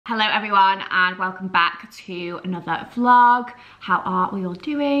Hello everyone and welcome back to another vlog. How are we all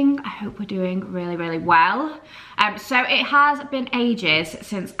doing? I hope we're doing really well. So it has been ages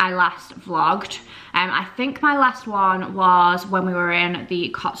since I last vlogged. I think my last one was when we were in the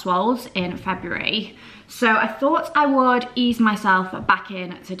Cotswolds in February. So I thought I would ease myself back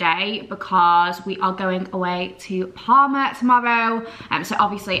in today because we are going away to Palma tomorrow. So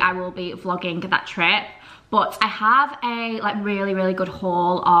obviously I will be vlogging that trip. But I have a really good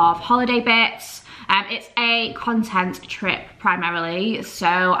haul of holiday bits. It's a content trip primarily, so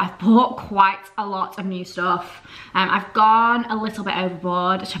I've bought quite a lot of new stuff. I've gone a little bit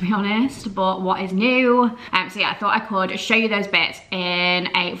overboard, to be honest, but what is new? So yeah, I thought I could show you those bits in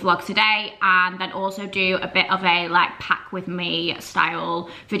a vlog today and then also do a bit of a pack with me style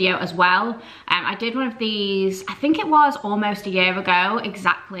video as well. I did one of these, I think it was almost a year ago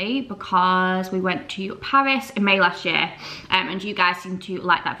exactly, because we went to Paris in May last year and you guys seemed to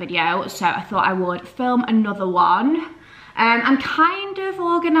like that video, so I thought I would film another one. I'm kind of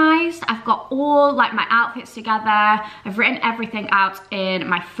organised. I've got all my outfits together. I've written everything out in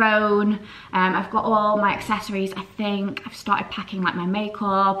my phone. I've got all my accessories. I think I've started packing my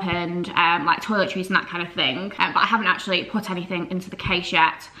makeup and toiletries and that kind of thing. But I haven't actually put anything into the case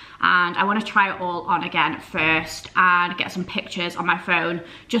yet. And I want to try it all on again first and get some pictures on my phone,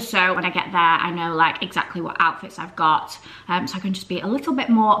 just so when I get there I know exactly what outfits I've got, so I can just be a little bit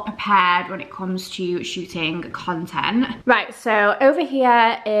more prepared when it comes to shooting content. Right, so over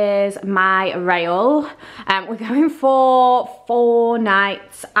here is my rail. We're going for 4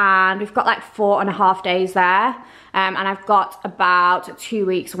 nights and we've got 4.5 days there. And I've got about 2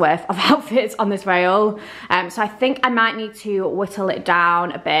 weeks worth of outfits on this rail. So I think I might need to whittle it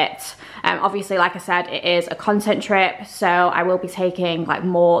down a bit. Obviously, like I said, it is a content trip, so I will be taking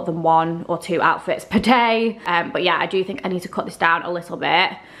more than 1 or 2 outfits per day. But yeah, I do think I need to cut this down a little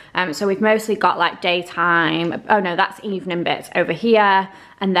bit. So we've mostly got daytime, oh no, that's evening bits over here,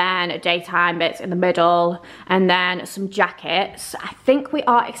 and then daytime bits in the middle, and then some jackets. I think we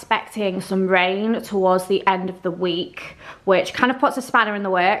are expecting some rain towards the end of the week, which kind of puts a spanner in the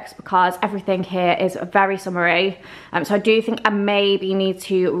works because everything here is very summery. So I do think I maybe need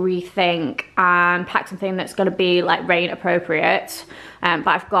to rethink and pack something that's going to be rain appropriate. But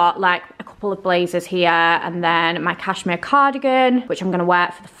I've got a couple of blazers here and then my cashmere cardigan, which I'm going to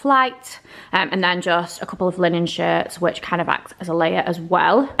wear for the flight, and then just a couple of linen shirts, which kind of acts as a layer as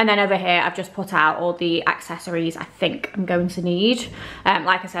well. And then over here I've just put out all the accessories I think I'm going to need.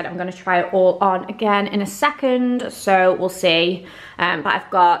 Like I said, I'm going to try it all on again in a second, so we'll see. But I've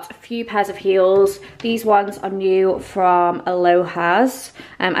got a few pairs of heels. These ones are new from Aloha's.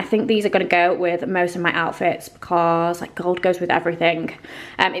 I think these are going to go with most of my outfits because gold goes with everything.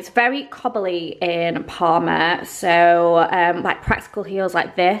 It's very cobbly in Palma, so practical heels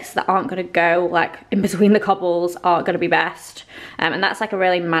like this that aren't going to go in between the cobbles are going to be best. And that's a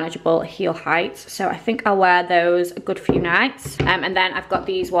really manageable heel height, so I think I'll wear those a good few nights. And then I've got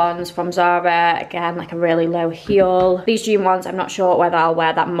these ones from Zara, again a really low heel. These June ones I'm not sure whether I'll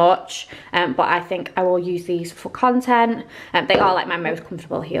wear that much, but I think I will use these for content. They are my most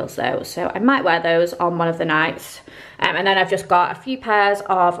comfortable heels though, so I might wear those on one of the nights. And then I've just got a few pairs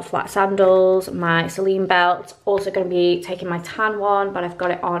of flat sandals, my Celine belt, also going to be taking my tan one, but I've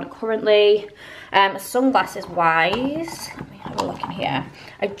got it on currently. Sunglasses wise, let me have a look in here.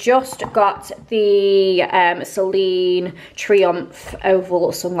 I just got the Celine Triumph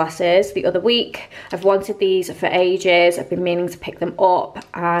oval sunglasses the other week. I've wanted these for ages. I've been meaning to pick them up,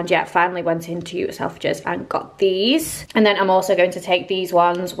 and yeah, finally went into Selfridges and got these. And then I'm also going to take these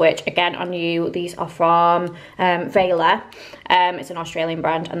ones, which again are new. These are from Vela. It's an Australian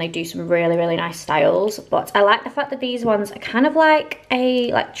brand and they do some really nice styles, but I like the fact that these ones are kind of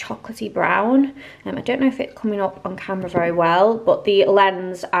a chocolatey brown. I don't know if it's coming up on camera very well, but the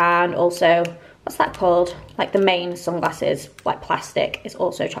lens and also, what's that called? The main sunglasses, plastic, is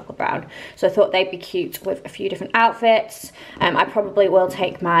also chocolate brown. So I thought they'd be cute with a few different outfits. I probably will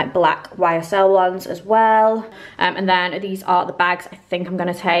take my black YSL ones as well. And then these are the bags I think I'm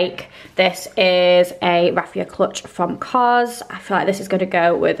going to take. This is a raffia clutch from COS. I feel like this is going to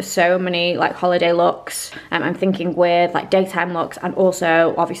go with so many holiday looks. I'm thinking with daytime looks and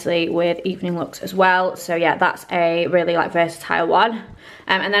also obviously with evening looks as well. So yeah, that's a really versatile one.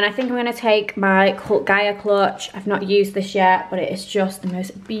 And then I think I'm going to take my Cult Gaia clutch. I've not used this yet, but it is just the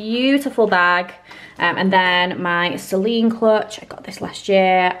most beautiful bag. And then my Celine clutch. I got this last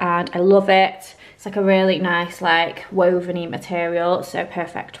year and I love it. It's like a really nice like woven-y material, so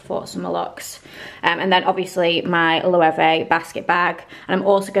perfect for summer looks. And then obviously my Loewe basket bag, and I'm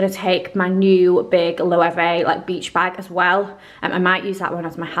also going to take my new big Loewe like beach bag as well. I might use that one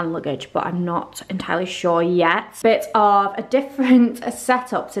as my hand luggage, but I'm not entirely sure yet. Bit of a different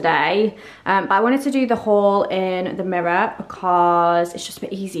setup today, but I wanted to do the haul in the mirror because it's just a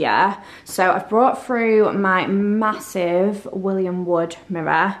bit easier. So I've brought through my massive William Wood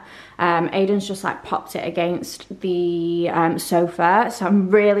mirror. Aiden's just like popped it against the sofa, so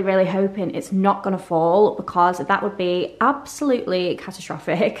I'm really hoping it's not gonna fall, because that would be absolutely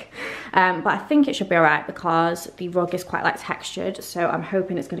catastrophic. But I think it should be all right because the rug is quite like textured, so I'm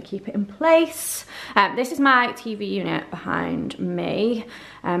hoping it's gonna keep it in place. This is my TV unit behind me.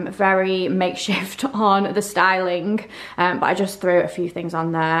 Very makeshift on the styling, but I just threw a few things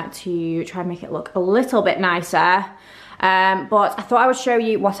on there to try and make it look a little bit nicer. But I thought I would show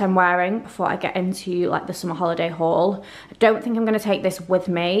you what I'm wearing before I get into like the summer holiday haul. I don't think I'm going to take this with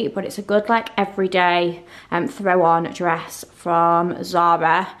me, but it's a good like everyday throw on dress from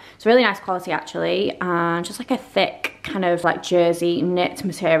Zara. It's really nice quality actually, and just like a thick kind of like jersey knit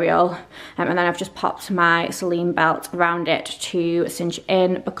material, and then I've just popped my Celine belt around it to cinch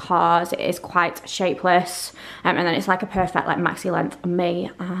in because it is quite shapeless, and then it's like a perfect like maxi length on me,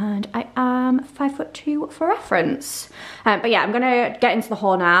 and I am 5'2" for reference. But yeah, I'm gonna get into the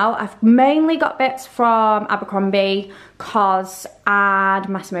haul now. I've mainly got bits from Abercrombie, COS and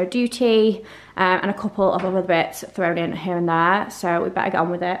Massimo Dutti, and a couple of other bits thrown in here and there, so we better get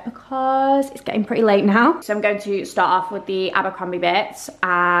on with it because it's getting pretty late now. So I'm going to start off with the Abercrombie bits,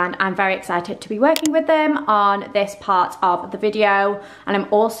 and I'm very excited to be working with them on this part of the video, and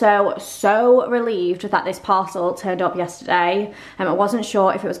I'm also so relieved that this parcel turned up yesterday. I wasn't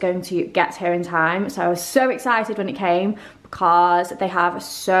sure if it was going to get here in time, so I was so excited when it came, because they have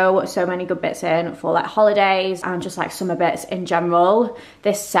so many good bits in for like holidays and just like summer bits in general.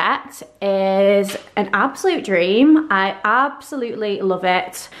 This set is an absolute dream. I absolutely love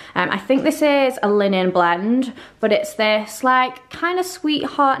it. I think this is a linen blend, but it's this like kind of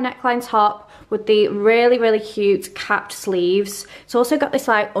sweetheart neckline top with the really cute capped sleeves. It's also got this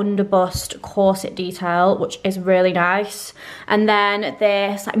like underbust corset detail, which is really nice. And then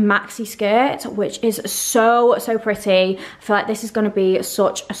this like maxi skirt, which is so pretty. I feel like this is gonna be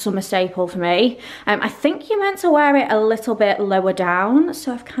such a summer staple for me. I think you're meant to wear it a little bit lower down,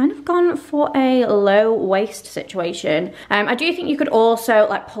 so I've kind of gone for a low waist situation. I do think you could also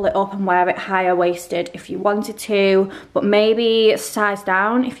like pull it up and wear it higher waisted if you wanted to, but maybe size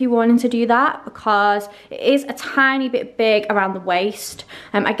down if you wanted to do that, because it is a tiny bit big around the waist.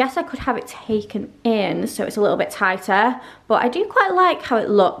 I guess I could have it taken in so it's a little bit tighter, but I do quite like how it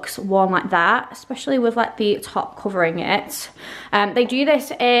looks worn like that, especially with like the top covering it. They do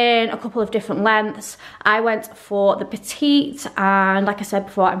this in a couple of different lengths. I went for the petite, and like I said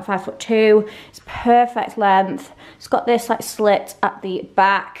before, I'm 5'2". It's perfect length. It's got this like slit at the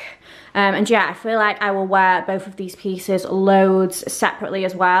back. And yeah, I feel like I will wear both of these pieces loads separately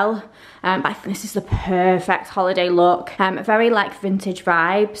as well. But I think this is the perfect holiday look. Very like vintage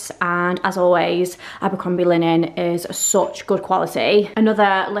vibes, and as always, Abercrombie linen is such good quality.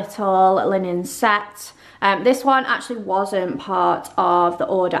 Another little linen set. This one actually wasn't part of the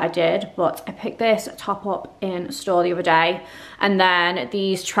order I did, but I picked this top up in store the other day. And then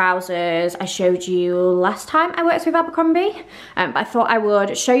these trousers I showed you last time I worked with Abercrombie, but I thought I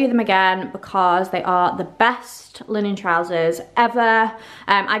would show you them again because they are the best linen trousers ever.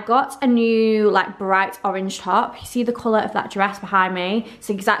 I got a new like bright orange top. You see the colour of that dress behind me? It's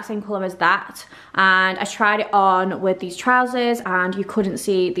the exact same colour as that, and I tried it on with these trousers and you couldn't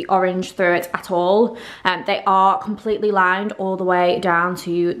see the orange through it at all. They are completely lined all the way down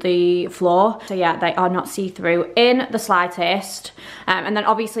to the floor, so yeah, they are not see-through in the slightest. And then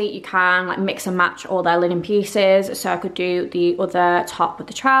obviously you can like mix and match all their linen pieces, so I could do the other top with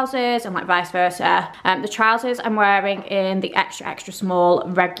the trousers and like vice versa. The trousers I'm wearing in the extra small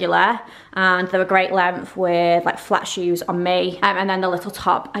regular, and they're a great length with like flat shoes on me. And then the little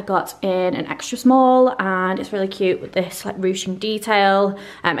top I got in an extra small, and it's really cute with this like ruching detail.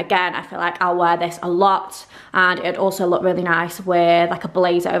 Again, I feel like I'll wear this a lot, and it'd also look really nice with like a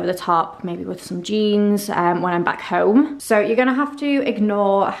blazer over the top, maybe with some jeans when I'm back home. So you're gonna have to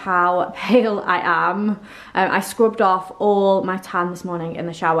ignore how pale I am. I scrubbed off all my tan this morning in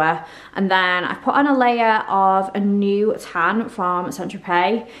the shower, and then I put on a layer of a new tan from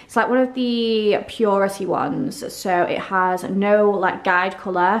Saint-Tropez. It's like one of the purity ones, so it has no like guide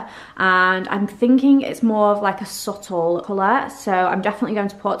colour, and I'm thinking it's more of like a subtle colour, so I'm definitely going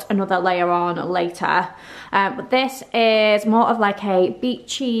to put another layer on later. But this is more of like a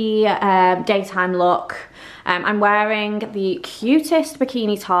beachy daytime look. I'm wearing the cutest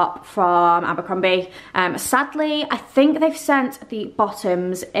bikini top from Abercrombie. Sadly, I think they've sent the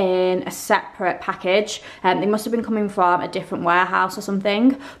bottoms in a separate package. They must have been coming from a different warehouse or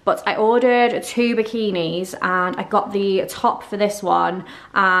something. But I ordered 2 bikinis and I got the top for this one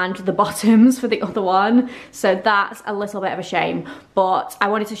and the bottoms for the other one. So that's a little bit of a shame. But I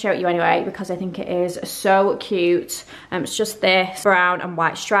wanted to show it you anyway because I think it is so cute. It's just this brown and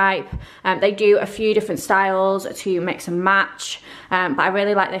white stripe. They do a few different styles to mix and match, but I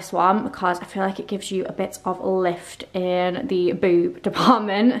really like this one because I feel like it gives you a bit of lift in the boob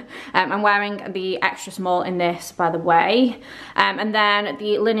department. I'm wearing the extra small in this, by the way, and then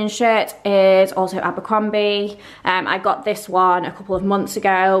the linen shirt is also Abercrombie. I got this one a couple of months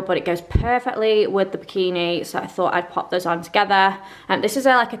ago, but it goes perfectly with the bikini, so I thought I'd pop those on together. This is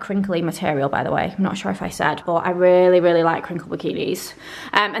like a crinkly material, by the way. I'm not sure if I said, but I really like crinkle bikinis.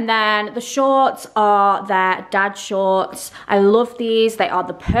 And then the shorts are their dad shorts. I love these. They are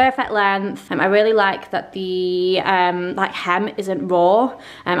the perfect length. I really like that the like hem isn't raw.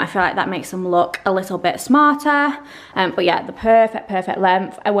 I feel like that makes them look a little bit smarter. But yeah, the perfect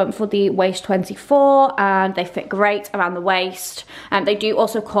length. I went for the waist 24 and they fit great around the waist. They do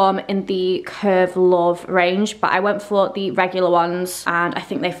also come in the Curve Love range, but I went for the regular ones and I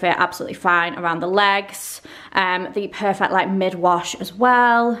think they fit absolutely fine around the legs. The perfect like mid-wash as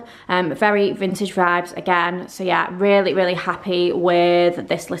well. Very vintage vibes again. So yeah, really happy with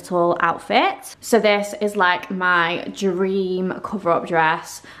this little outfit. So this is like my dream cover-up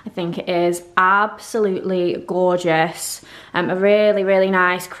dress. I think it is absolutely gorgeous. A really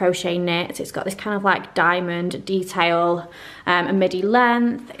nice crochet knit. It's got this kind of like diamond detail, a midi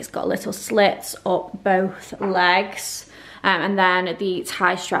length. It's got little slits up both legs. And then the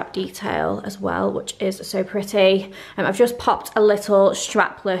tie strap detail as well, which is so pretty. I've just popped a little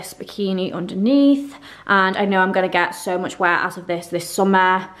strapless bikini underneath, and I know I'm going to get so much wear out of this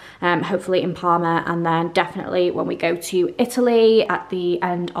summer, hopefully in Palma, and then definitely when we go to Italy at the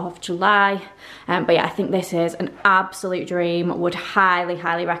end of July. But yeah, I think this is an absolute dream. Would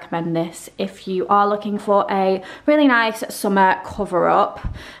highly recommend this if you are looking for a really nice summer cover up.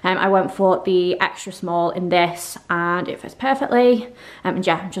 I went for the extra small in this and it fits perfectly, and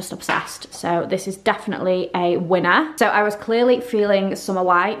yeah, I'm just obsessed. So this is definitely a winner. So I was clearly feeling summer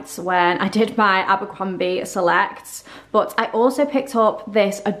white when I did my Abercrombie selects, but I also picked up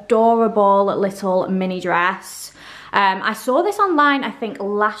this adorable little mini dress. I saw this online, I think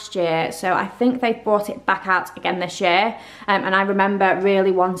last year, so I think they've brought it back out again this year, and I remember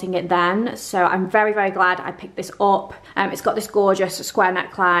really wanting it then, so I'm very glad I picked this up. It's got this gorgeous square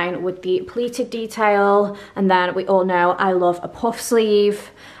neckline with the pleated detail, and then we all know I love a puff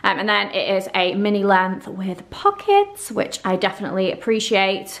sleeve, and then it is a mini length with pockets, which I definitely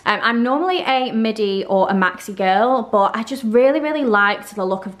appreciate. I'm normally a midi or a maxi girl, but I just really liked the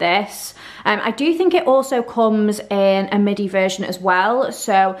look of this. I do think it also comes in a midi version as well,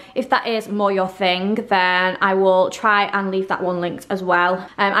 so if that is more your thing, then I will try and leave that one linked as well.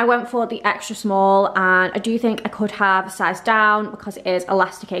 I went for the extra small, and I do think I could have sized down because it is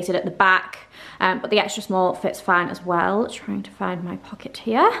elasticated at the back. But the extra small fits fine as well. Trying to find my pocket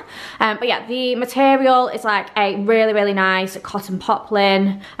here. But yeah, the material is like a really nice cotton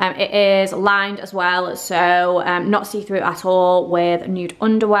poplin. It is lined as well, so not see-through at all, with nude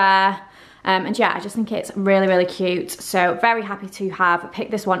underwear. And yeah, I just think it's really cute. So very happy to have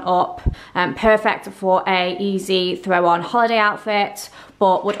picked this one up. Perfect for a easy throw-on holiday outfit,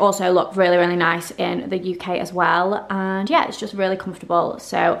 but would also look really nice in the UK as well. And yeah, it's just really comfortable.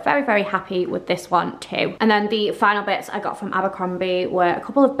 So very happy with this one too. And then the final bits I got from Abercrombie were a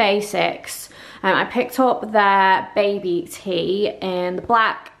couple of basics. I picked up their baby tee in the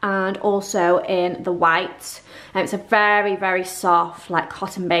black and also in the white. It's a very soft, like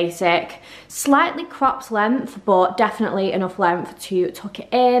cotton basic, slightly cropped length, but definitely enough length to tuck it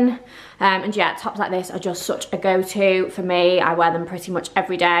in. And yeah, tops like this are just such a go-to for me. I wear them pretty much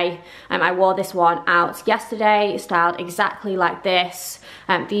every day. I wore this one out yesterday, styled exactly like this.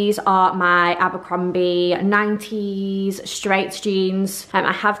 These are my Abercrombie 90s straight jeans.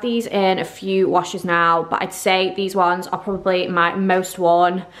 I have these in a few washes now, but I'd say these ones are probably my most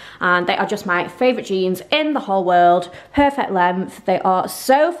worn, and they are just my favourite jeans in the whole world. Perfect length, they are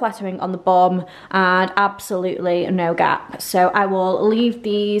so flattering on the bum and absolutely no gap. So I will leave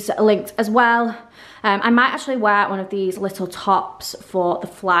these linked as well. I might actually wear one of these little tops for the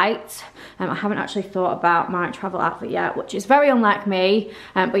flight. I haven't actually thought about my travel outfit yet, which is very unlike me.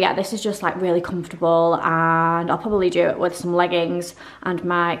 But yeah, this is just like really comfortable, and I'll probably do it with some leggings and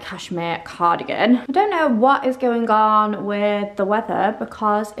my cashmere cardigan. I don't know what is going on with the weather,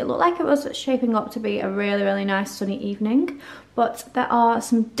 because it looked like it was shaping up to be a really, really nice sunny evening. But there are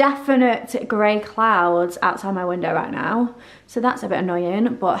some definite grey clouds outside my window right now, so that's a bit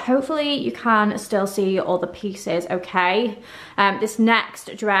annoying, but hopefully you can still see all the pieces okay. This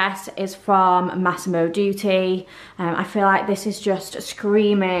next dress is from Massimo Dutti. I feel like this is just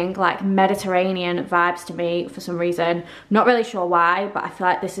screaming like Mediterranean vibes to me for some reason. Not really sure why, but I feel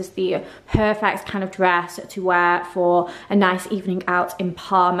like this is the perfect kind of dress to wear for a nice evening out in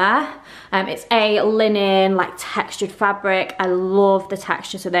Palma. It's a linen, like textured fabric. I love the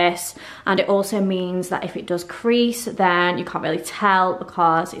texture to this, and it also means that if it does crease, then you can't really tell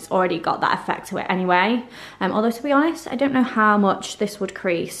because it's already got that effect to it anyway. Although to be honest, I don't know how much this would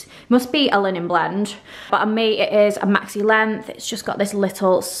crease. It must be a linen blend, but on me it is a maxi length. It's just got this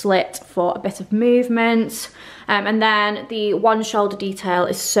little slit for a bit of movement. And then the one shoulder detail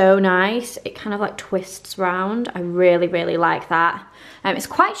is so nice. It kind of like twists round. I really, really like that. It's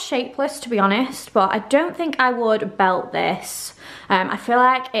quite shapeless, to be honest, but I don't think I would belt this. I feel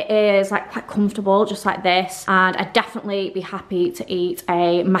like it is like quite comfortable just like this, and I'd definitely be happy to eat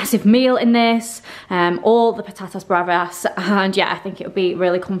a massive meal in this, all the patatas bravas, and yeah, I think it would be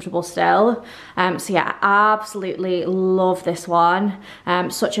really comfortable still. So yeah, I absolutely love this one.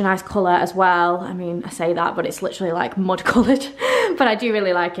 Such a nice colour as well. I mean, I say that, but it's literally like mud coloured, but I do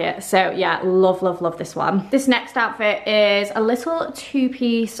really like it. So yeah, love, love, love this one. This next outfit is a little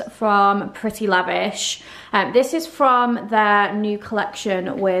two-piece from Pretty Lavish. This is from their new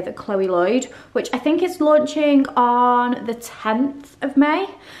collection with Chloe Lloyd, which I think is launching on the 10th of May.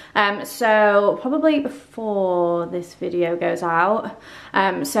 So probably before this video goes out.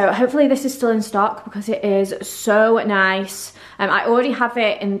 So hopefully this is still in stock because it is so nice. I already have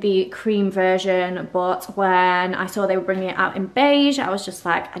it in the cream version, but when I saw they were bringing it out in beige, I was just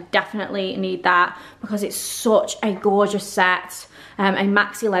like, I definitely need that because it's such a gorgeous set. A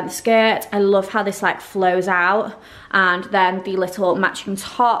maxi length skirt. I love how this like flows out, and then the little matching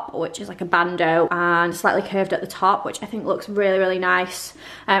top, which is like a bandeau and slightly curved at the top, which I think looks really, really nice.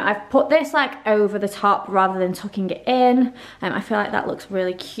 I've put this like over the top rather than tucking it in. I feel like that looks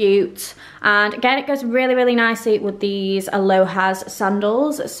really cute, and again it goes really, really nicely with these Aloha's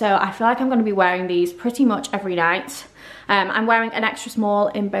sandals, so I feel like I'm going to be wearing these pretty much every night. I'm wearing an extra small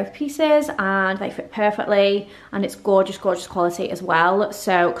in both pieces and they fit perfectly, and it's gorgeous, gorgeous quality as well.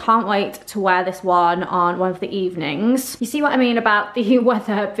 So can't wait to wear this one on one of the evenings. You see what I mean about the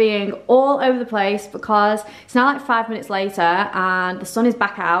weather being all over the place, because it's now like 5 minutes later and the sun is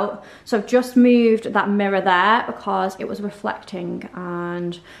back out. So I've just moved that mirror there because it was reflecting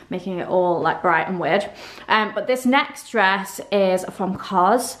and making it all like bright and weird. But this next dress is from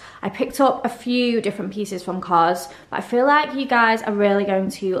COS. I picked up a few different pieces from COS, but I feel like you guys are really going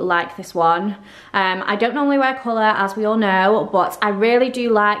to like this one. I don't normally wear colour, as we all know, but I really do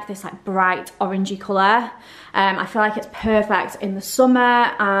like this like bright orangey colour. I feel like it's perfect in the summer,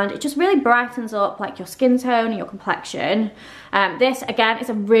 and it just really brightens up like your skin tone and your complexion. This again is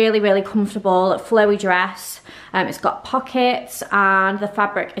a really, really comfortable flowy dress. It's got pockets and the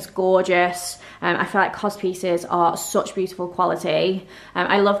fabric is gorgeous. I feel like COS pieces are such beautiful quality.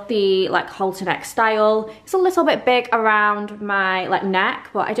 I love the like halter neck style. It's a little bit big around my like neck,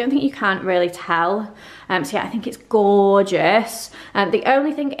 but I don't think you can really tell. So yeah, I think it's gorgeous. The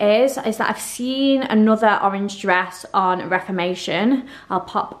only thing is that I've seen another orange dress on Reformation. I'll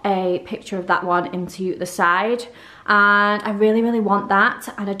pop a picture of that one into the side. And I really, really want that,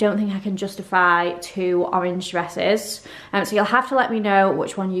 and I don't think I can justify two orange dresses. So you'll have to let me know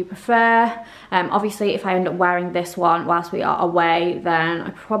which one you prefer. Obviously, if I end up wearing this one whilst we are away, then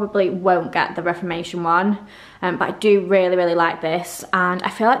I probably won't get the Reformation one. But I do really, really like this, and I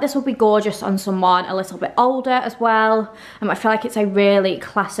feel like this will be gorgeous on someone a little bit older as well. I feel like it's a really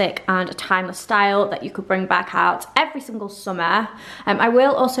classic and a timeless style that you could bring back out every single summer. I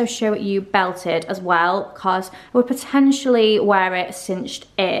will also show it you belted as well, because I would potentially wear it cinched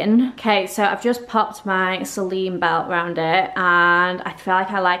in. Okay, so I've just popped my Celine belt around it, and I feel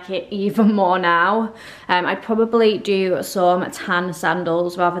like I like it even more now. I'd probably do some tan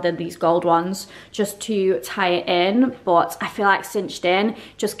sandals rather than these gold ones just to tie it in, but I feel like cinched in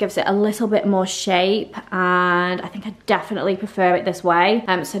just gives it a little bit more shape, and I think I definitely prefer it this way.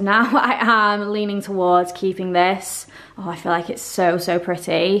 So now I am leaning towards keeping this. Oh, I feel like it's so, so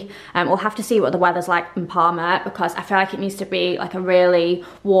pretty. We'll have to see what the weather's like in Palma, because because I feel like it needs to be like a really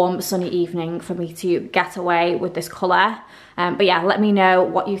warm sunny evening for me to get away with this colour. But yeah, let me know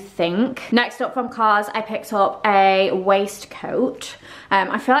what you think. Next up from Cars, I picked up a waistcoat.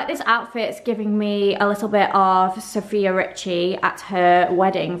 I feel like this outfit's giving me a little bit of Sophia Richie at her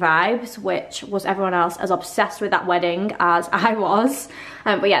wedding vibes, which was everyone else as obsessed with that wedding as I was.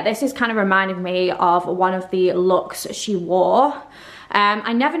 But yeah, this is kind of reminding me of one of the looks she wore.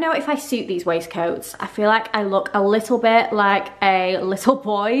 I never know if I suit these waistcoats. I feel like I look a little bit like a little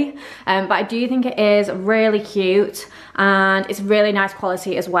boy, but I do think it is really cute and it's really nice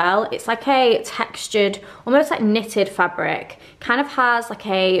quality as well. It's like a textured, almost like knitted fabric. Kind of has like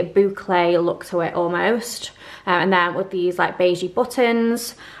a boucle look to it almost. And then with these like beigey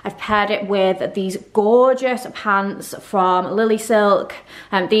buttons, I've paired it with these gorgeous pants from Lily Silk.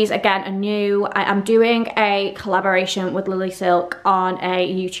 These again are new. I am doing a collaboration with Lily Silk on a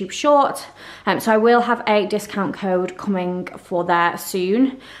YouTube short. So I will have a discount code coming for there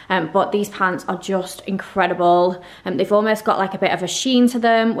soon. But these pants are just incredible. They've almost got like a bit of a sheen to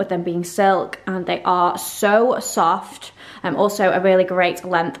them with them being silk, and they are so soft. Also a really great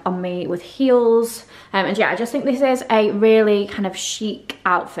length on me with heels. And yeah, I just think this is a really kind of chic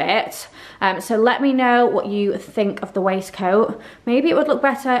outfit. So let me know what you think of the waistcoat. Maybe it would look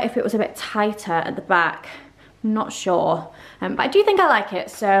better if it was a bit tighter at the back. I'm not sure. But I do think I like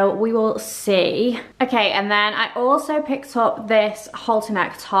it, so we will see. Okay, and then I also picked up this halter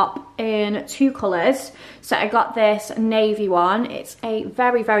neck top in 2 colours. So I got this navy one. It's a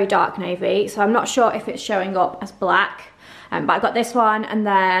very, very dark navy, so I'm not sure if it's showing up as black. But I got this one, and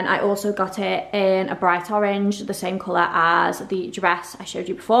then I also got it in a bright orange, the same colour as the dress I showed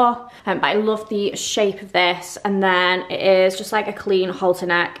you before. But I love the shape of this, and then it is just like a clean halter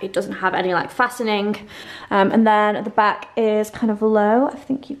neck. It doesn't have any like fastening. And then the back is kind of low, I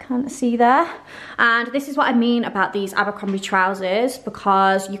think you can see there. And this is what I mean about these Abercrombie trousers,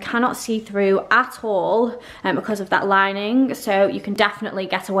 because you cannot see through at all because of that lining. So you can definitely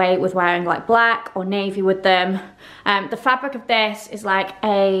get away with wearing like black or navy with them. The fabric of this is like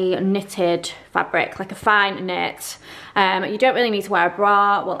a knitted fabric, like a fine knit. You don't really need to wear a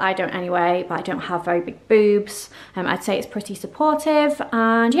bra. Well, I don't anyway, but I don't have very big boobs. I'd say it's pretty supportive,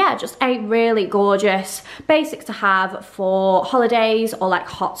 and yeah, just a really gorgeous basic to have for holidays or like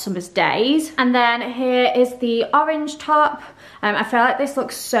hot summer's days. And then here is the orange top. I feel like this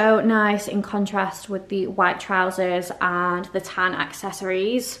looks so nice in contrast with the white trousers and the tan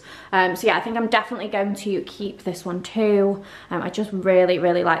accessories. So yeah, I think I'm definitely going to keep this one too. I just really,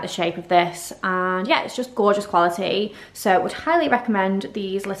 really like the shape of this, and yeah, it's just gorgeous quality. So would highly recommend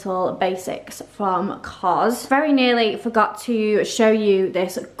these little basics from COS. Very nearly forgot to show you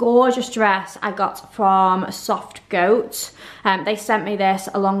this gorgeous dress I got from Soft Goat. They sent me this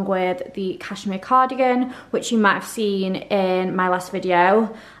along with the cashmere cardigan, which you might have seen in my last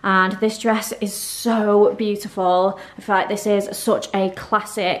video, and this dress is so beautiful. I feel like this is such a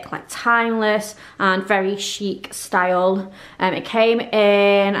classic, like timeless and very chic style. It came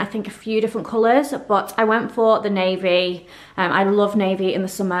in I think a few different colours, but I went for the navy. I love navy in the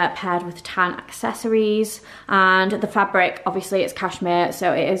summer paired with tan accessories, and the fabric, obviously it's cashmere,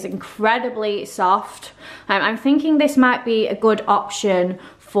 so it is incredibly soft. I'm thinking this might be a good option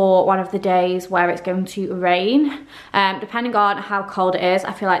for one of the days where it's going to rain. Depending on how cold it is,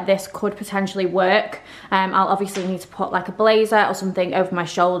 I feel like this could potentially work. I'll obviously need to put like a blazer or something over my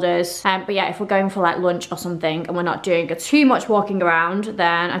shoulders. But yeah, if we're going for like lunch or something and we're not doing too much walking around,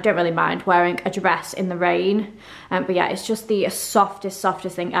 then I don't really mind wearing a dress in the rain. But yeah, it's just the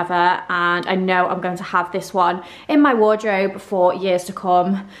softest thing ever, and I know I'm going to have this one in my wardrobe for years to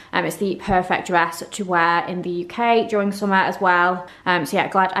come. It's the perfect dress to wear in the UK during summer as well. So yeah,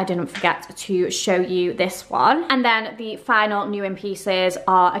 glad I didn't forget to show you this one. And then the final new in pieces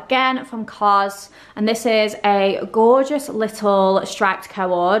are again from COS, and this is a gorgeous little striped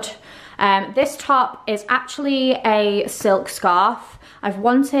cord. This top is actually a silk scarf. I've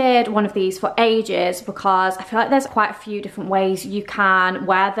wanted one of these for ages because I feel like there's quite a few different ways you can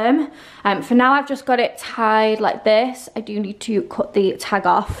wear them. For now, I've just got it tied like this. I do need to cut the tag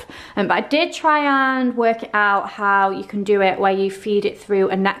off, but I did try and work it out how you can do it where you feed it through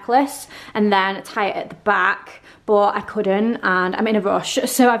a necklace and then tie it at the back, but I couldn't and I'm in a rush,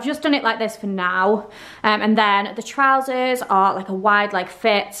 so I've just done it like this for now. And then the trousers are like a wide leg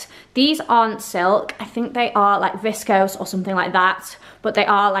fit. These aren't silk, I think they are like viscose or something like that, but they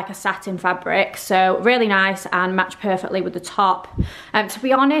are like a satin fabric, so really nice and match perfectly with the top. To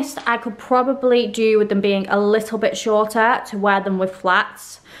be honest, I could probably do with them being a little bit shorter to wear them with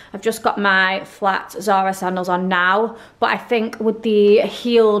flats. I've just got my flat Zara sandals on now, but I think with the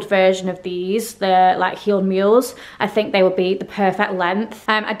heeled version of these, the like heeled mules, heels. I think they would be the perfect length.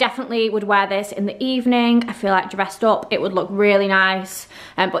 I definitely would wear this in the evening. I feel like dressed up, it would look really nice.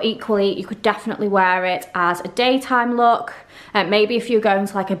 But equally, you could definitely wear it as a daytime look. Maybe if you're going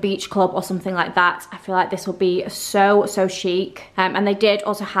to like a beach club or something like that, I feel like this will be so chic. And they did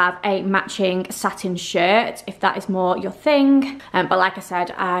also have a matching satin shirt if that is more your thing. But like I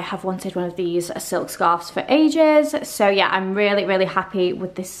said, I have wanted one of these silk scarves for ages. So yeah, I'm really happy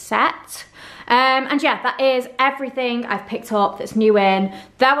with this set. And yeah, that is everything I've picked up that's new in.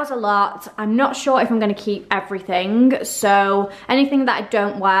 There was a lot. I'm not sure if I'm going to keep everything. So anything that I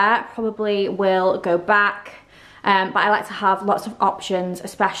don't wear probably will go back. But I like to have lots of options,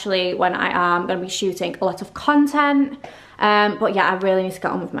 especially when I am going to be shooting a lot of content. But yeah, I really need to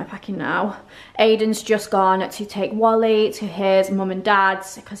get on with my packing now. Aiden's just gone to take Wally to his mum and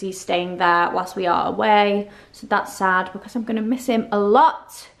dad's because he's staying there whilst we are away. So that's sad because I'm going to miss him a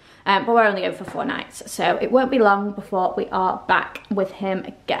lot. But we're only over for 4 nights, so it won't be long before we are back with him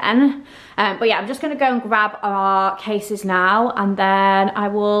again. But yeah, I'm just going to go and grab our cases now, and then I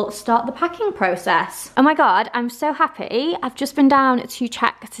will start the packing process. Oh my god, I'm so happy. I've just been down to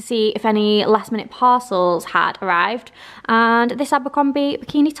check to see if any last minute parcels had arrived, and this Abercrombie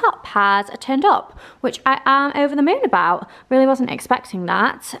bikini top has turned up, which I am over the moon about. Really wasn't expecting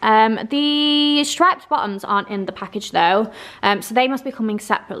that. The striped bottoms aren't in the package though, so they must be coming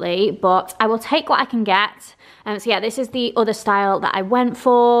separately. But I will take what I can get. So yeah, this is the other style that I went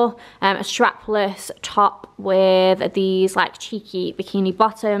for, a strapless top with these like cheeky bikini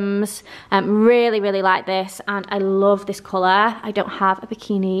bottoms. Really like this, and I love this colour. I don't have a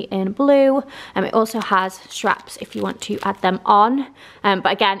bikini in blue. It also has straps if you want to add them on,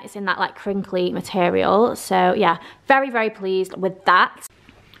 but again, it's in that like crinkly material. So yeah, very pleased with that.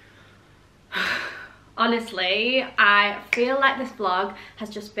 Honestly, I feel like this vlog has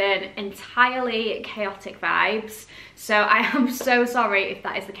just been entirely chaotic vibes. So I am so sorry if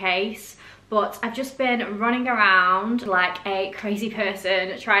that is the case. But I've just been running around like a crazy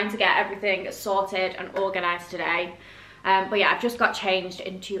person trying to get everything sorted and organised today. But yeah, I've just got changed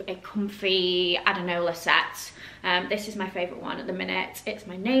into a comfy Adenola set. This is my favourite one at the minute. It's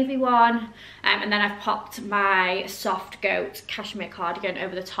my navy one. And then I've popped my soft goat cashmere cardigan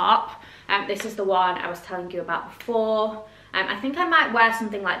over the top. This is the one I was telling you about before. I think I might wear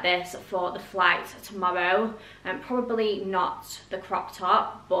something like this for the flight tomorrow. Probably not the crop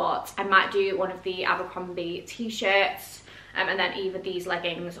top, but I might do one of the Abercrombie t-shirts, and then either these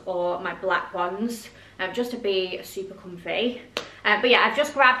leggings or my black ones, just to be super comfy. But yeah, I've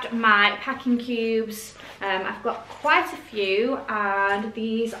just grabbed my packing cubes. I've got quite a few, and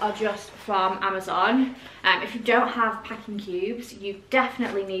these are just from Amazon. If you don't have packing cubes, you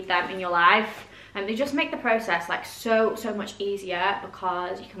definitely need them in your life. They just make the process like so much easier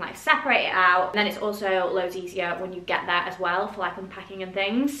because you can like separate it out, and then it's also loads easier when you get there as well for like unpacking and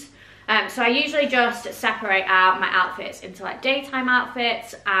things. So I usually just separate out my outfits into like daytime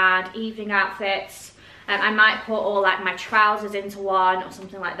outfits and evening outfits. I might put all like my trousers into one or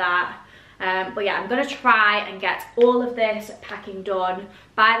something like that. But yeah, I'm gonna try and get all of this packing done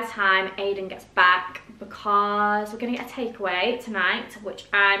by the time Aiden gets back, because we're gonna get a takeaway tonight, which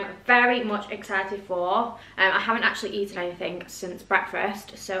I'm very much excited for. I haven't actually eaten anything since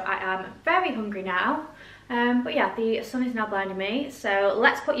breakfast, so I am very hungry now. But yeah, the sun is now blinding me, so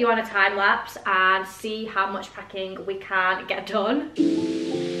let's put you on a time lapse and see how much packing we can get done.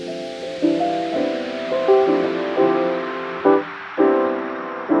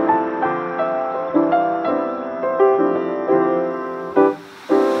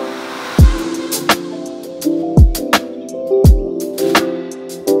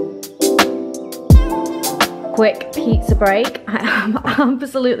 Quick pizza break. I am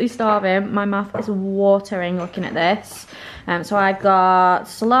absolutely starving. My mouth is watering looking at this. So I've got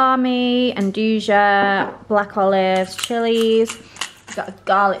salami, andouja, black olives, chilies. I've got a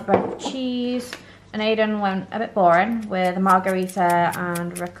garlic bread with cheese. And Aiden went a bit boring with margarita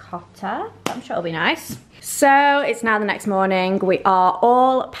and ricotta. But I'm sure it'll be nice. So it's now the next morning. We are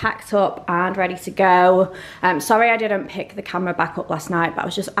all packed up and ready to go. Sorry I didn't pick the camera back up last night, but I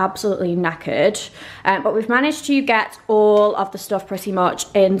was just absolutely knackered. But we've managed to get all of the stuff pretty much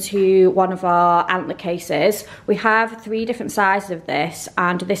into one of our antler cases. We have 3 different sizes of this,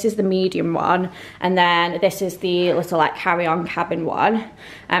 and this is the medium one, and then this is the little like carry-on cabin one.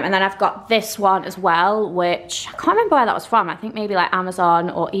 And then I've got this one as well, which I can't remember where that was from. I think maybe like Amazon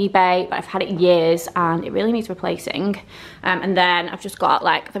or eBay, but I've had it years and it really really needs replacing. And then I've just got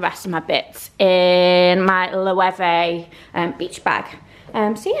like the rest of my bits in my Loewe beach bag.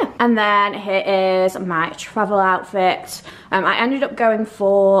 So yeah, and then here is my travel outfit. I ended up going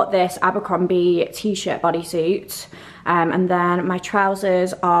for this Abercrombie t-shirt bodysuit. And then my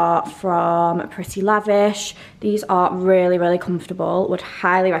trousers are from Pretty Lavish. These are really, really comfortable, would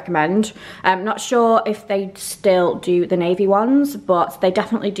highly recommend. I'm not sure if they still do the navy ones, but they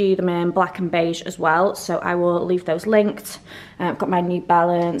definitely do them in black and beige as well, so I will leave those linked. I've got my New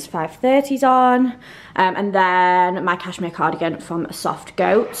Balance 530s on, and then my cashmere cardigan from Soft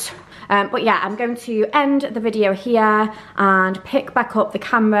Goat. But yeah, I'm going to end the video here and pick back up the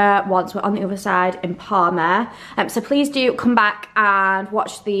camera once we're on the other side in Palma. So please do come back and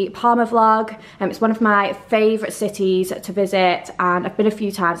watch the Palma vlog. It's one of my favourite cities to visit, and I've been a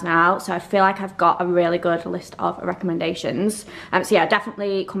few times now, so I feel like I've got a really good list of recommendations. So yeah,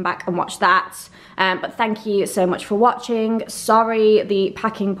 definitely come back and watch that. But thank you so much for watching. Sorry the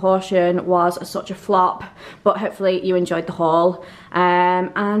packing portion was such a flop, but hopefully you enjoyed the haul.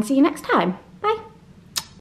 And see you next time.